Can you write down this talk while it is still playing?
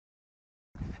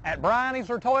At Bryan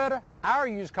Easler Toyota, our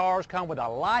used cars come with a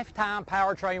lifetime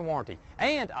powertrain warranty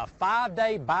and a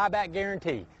 5-day buyback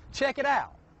guarantee. Check it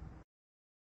out.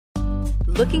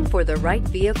 Looking for the right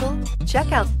vehicle?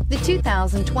 Check out the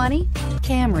 2020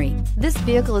 Camry. This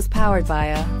vehicle is powered by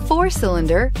a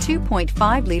 4-cylinder,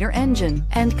 2.5-liter engine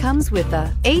and comes with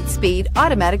a 8-speed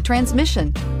automatic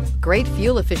transmission. Great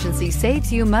fuel efficiency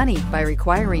saves you money by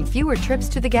requiring fewer trips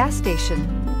to the gas station.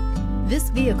 This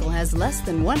vehicle has less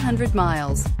than 100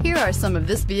 miles. Here are some of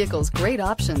this vehicle's great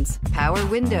options: power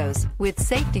windows with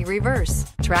safety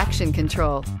reverse, traction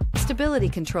control, stability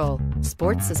control,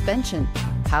 sports suspension,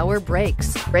 power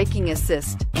brakes, braking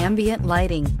assist, ambient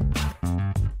lighting.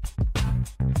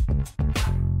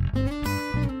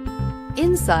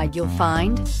 Inside you'll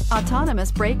find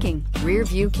autonomous braking, rear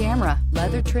view camera,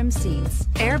 leather trim seats,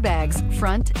 airbags,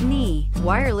 front knee,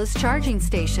 wireless charging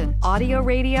station, audio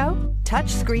radio,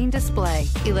 touchscreen display,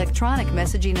 electronic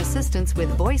messaging assistance with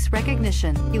voice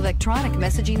recognition, electronic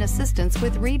messaging assistance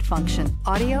with read function,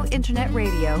 audio internet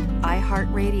radio,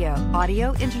 iHeartRadio,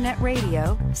 audio internet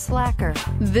radio, Slacker.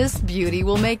 This beauty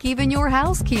will make even your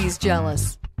house keys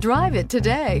jealous. Drive it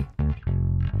today.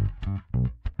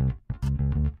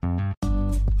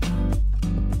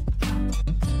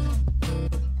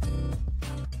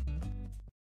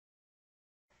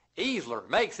 Easler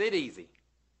makes it easy.